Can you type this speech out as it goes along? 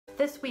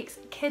This week's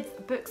Kids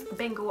Books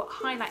Bingo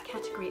highlight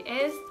category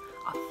is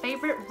a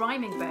favourite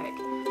rhyming book.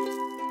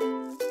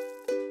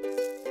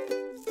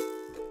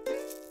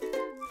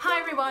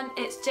 Hi everyone,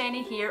 it's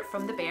Jenny here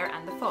from The Bear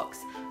and the Fox.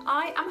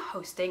 I am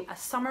hosting a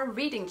summer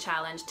reading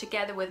challenge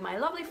together with my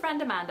lovely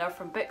friend Amanda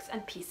from Books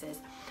and Pieces.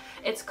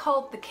 It's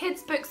called the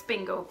Kids Books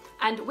Bingo,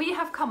 and we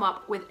have come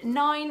up with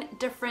 9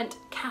 different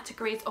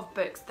categories of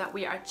books that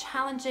we are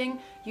challenging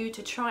you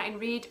to try and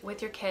read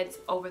with your kids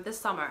over the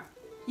summer.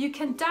 You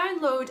can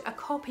download a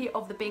copy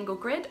of the bingo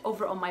grid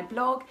over on my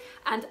blog,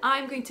 and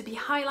I'm going to be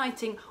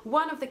highlighting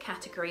one of the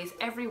categories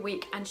every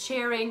week and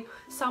sharing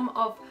some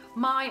of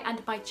my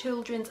and my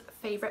children's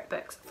favourite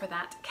books for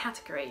that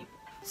category.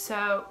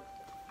 So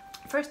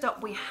first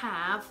up we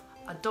have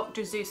a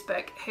Dr. Seuss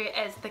book, who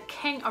is the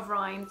king of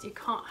rhymes. You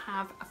can't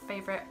have a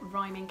favourite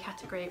rhyming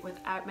category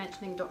without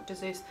mentioning Dr.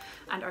 Seuss,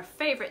 and our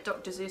favourite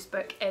Dr. Seuss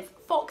book is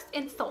Fox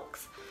in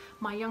Socks.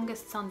 My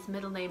youngest son's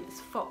middle name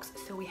is Fox,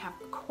 so we have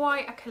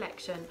quite a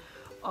collection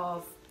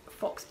of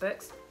Fox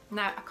books.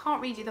 Now, I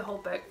can't read you the whole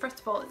book.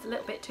 First of all, it's a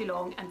little bit too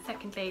long, and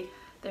secondly,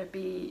 there'd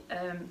be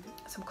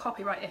some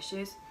copyright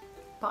issues,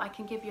 but I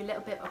can give you a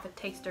little bit of a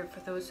taster for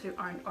those who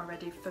aren't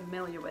already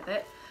familiar with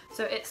it.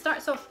 So it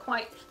starts off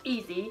quite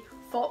easy.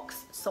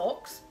 Fox,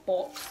 socks,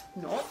 box,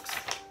 knocks,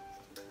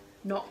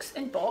 knocks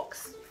in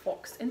box,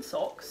 fox in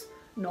socks,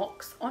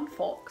 knocks on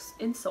fox,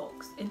 in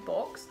socks, in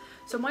box.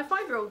 So my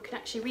 5-year-old can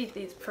actually read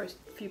these first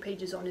few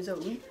pages on his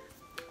own,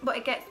 but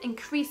it gets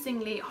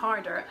increasingly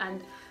harder,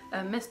 and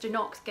Mr.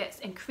 Knox gets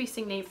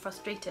increasingly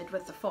frustrated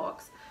with the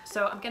fox.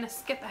 So I'm going to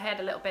skip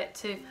ahead a little bit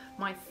to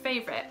my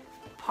favourite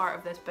part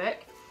of this book,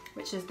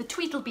 which is the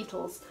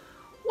Tweedlebeetles.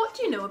 What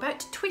do you know about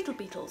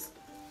Tweedlebeetles?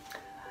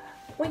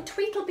 When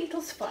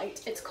Tweedlebeetles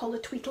fight, it's called a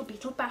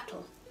Tweedlebeetle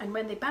battle, and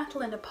when they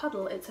battle in a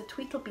puddle, it's a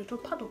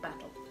Tweedlebeetle puddle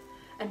battle.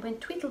 And when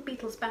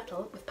Tweedlebeetles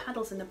battle with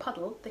paddles in a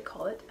puddle, they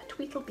call it a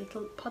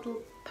Tweedlebeetle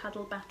puddle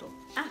paddle battle.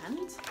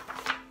 And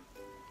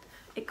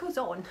it goes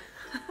on.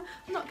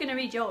 I'm not going to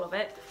read you all of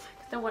it,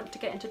 because I don't want to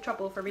get into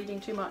trouble for reading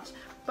too much,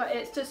 but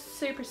it's just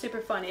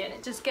super funny, and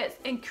it just gets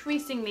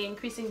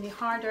increasingly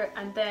harder,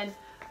 and then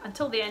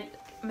until the end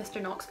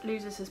Mr. Knox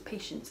loses his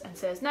patience and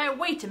says, "Now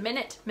wait a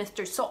minute,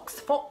 Mr. Socks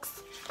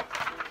Fox."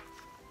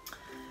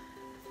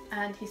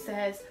 And he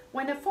says,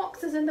 "When a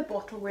fox is in the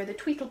bottle where the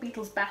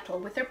Tweedlebeetles battle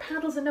with their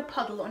paddles in a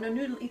puddle on a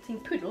noodle-eating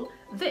poodle,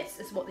 this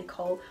is what they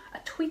call a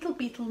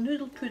Tweedlebeetle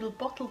noodle poodle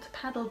bottled,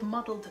 paddled,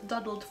 muddled,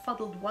 duddled,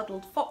 fuddled,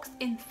 waddled fox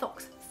in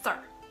socks, sir."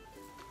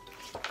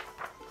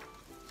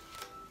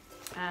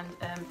 And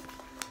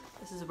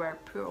this is where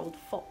poor old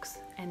Fox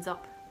ends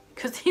up,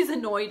 because he's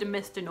annoyed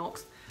Mr.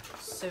 Knox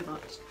so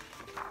much.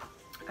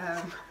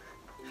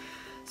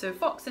 So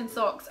Fox in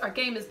Socks, our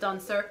game is done,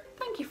 sir.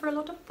 Thank you for a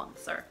lot of fun,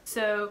 sir.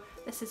 So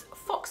this is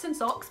Fox in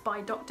Socks by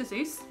Dr.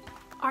 Seuss.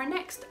 Our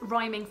next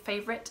rhyming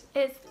favourite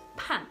is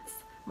Pants.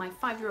 My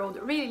 5-year-old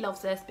really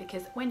loves this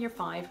because when you're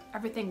 5,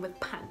 everything with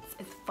pants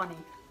is funny.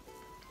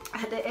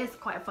 And it is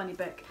quite a funny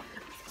book.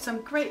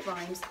 Some great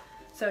rhymes.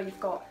 So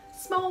you've got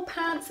small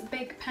pants,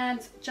 big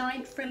pants,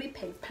 giant frilly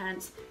pig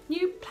pants,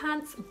 new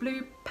pants,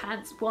 blue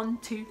pants, 1,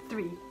 2,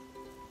 3.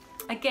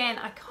 Again,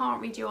 I can't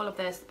read you all of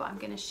this, but I'm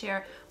going to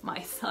share my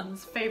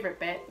son's favourite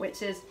bit,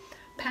 which is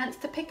pants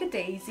to pick a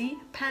daisy,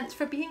 pants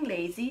for being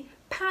lazy,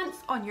 pants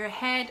on your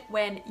head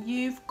when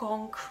you've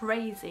gone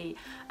crazy.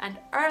 And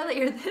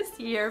earlier this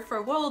year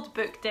for World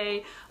Book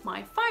Day,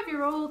 my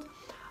 5-year-old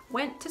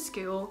went to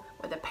school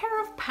with a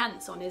pair of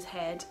pants on his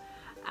head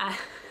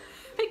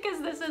because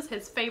this is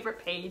his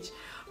favourite page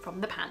from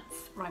the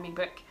Pants rhyming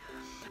book.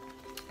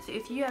 So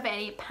if you have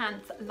any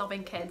pants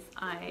loving kids,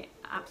 I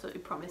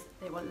absolutely promise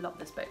they will love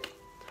this book.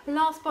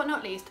 Last but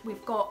not least,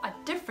 we've got a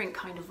different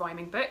kind of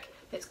rhyming book.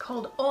 It's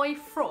called Oi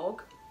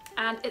Frog,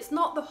 and it's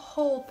not the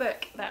whole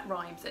book that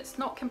rhymes. It's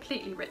not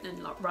completely written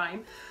in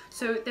rhyme.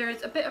 So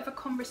there's a bit of a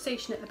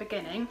conversation at the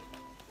beginning,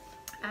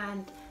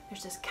 and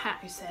there's this cat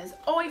who says,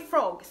 "Oi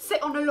Frog,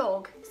 sit on a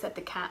log," said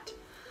the cat.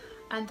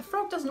 And the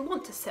frog doesn't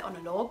want to sit on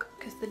a log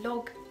because the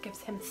log gives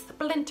him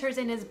splinters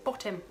in his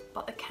bottom.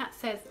 But the cat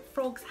says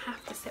frogs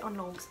have to sit on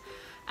logs.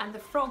 And the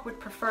frog would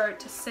prefer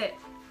to sit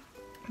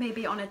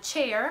maybe on a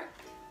chair,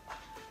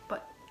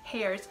 but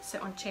hares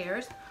sit on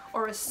chairs,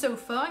 or a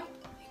sofa.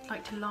 He'd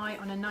like to lie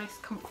on a nice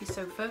comfy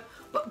sofa.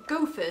 But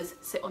gophers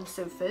sit on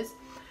sofas.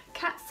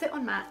 Cats sit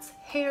on mats,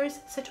 hares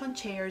sit on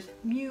chairs,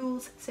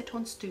 mules sit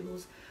on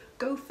stools,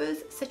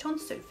 gophers sit on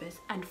sofas,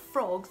 and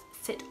frogs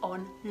sit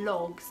on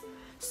logs.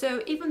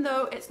 So even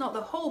though it's not the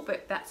whole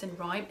book that's in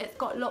rhyme, it's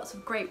got lots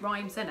of great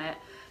rhymes in it.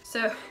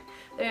 So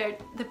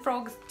the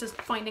frog's just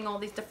finding all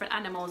these different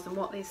animals and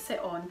what they sit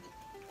on.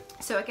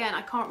 So again,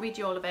 I can't read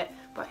you all of it,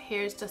 but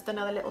here's just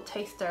another little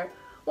taster.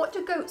 "What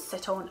do goats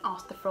sit on?"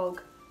 asked the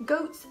frog.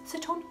 "Goats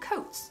sit on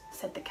coats,"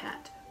 said the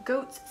cat.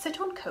 "Goats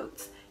sit on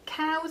coats,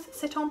 cows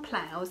sit on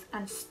ploughs,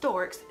 and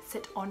storks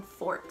sit on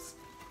forks."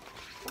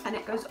 And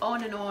it goes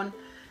on,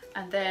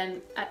 and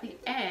then at the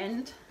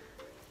end,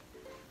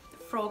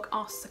 Frog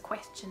asks a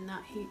question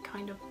that he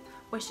kind of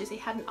wishes he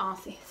hadn't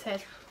asked. He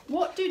says,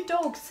 "What do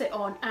dogs sit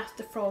on?" asked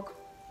the frog.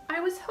 I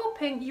was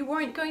hoping you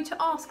weren't going to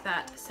ask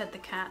that, said the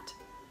cat.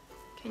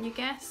 Can you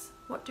guess?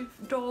 What do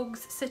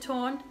dogs sit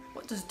on?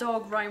 What does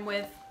dog rhyme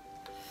with?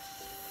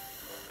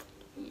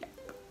 Yep.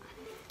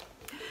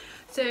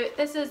 So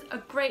this is a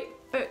great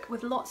book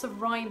with lots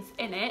of rhymes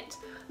in it,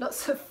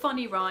 lots of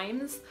funny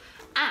rhymes.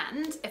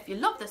 And if you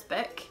love this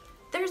book,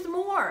 there's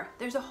more.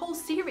 There's a whole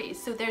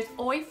series. So there's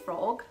Oi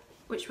Frog,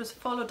 which was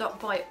followed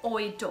up by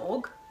Oi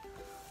Dog.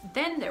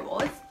 Then there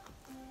was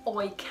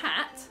Oi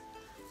Cat.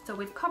 So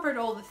we've covered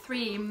all the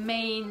three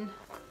main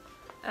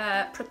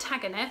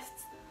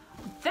protagonists.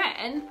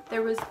 Then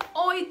there was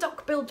Oi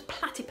Duck-billed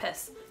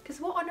Platypus, because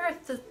what on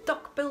earth does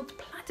duck-billed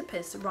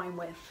platypus rhyme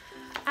with?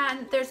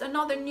 And there's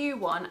another new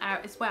one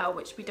out as well,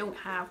 which we don't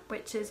have,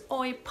 which is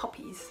Oi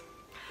Puppies.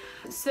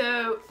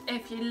 So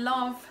if you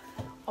love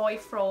Oi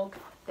Frog,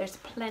 there's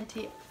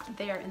plenty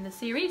there in the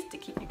series to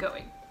keep you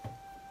going.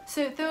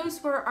 So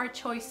those were our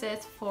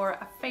choices for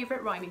a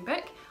favourite rhyming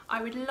book.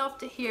 I would love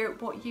to hear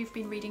what you've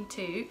been reading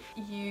too.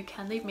 You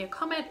can leave me a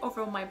comment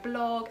over on my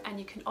blog, and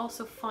you can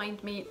also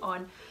find me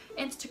on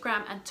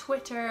Instagram and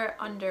Twitter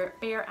under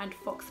Bear and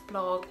Fox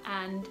blog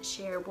and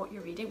share what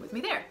you're reading with me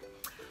there.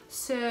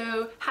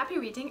 So happy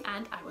reading,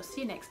 and I will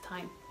see you next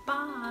time.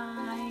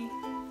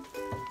 Bye!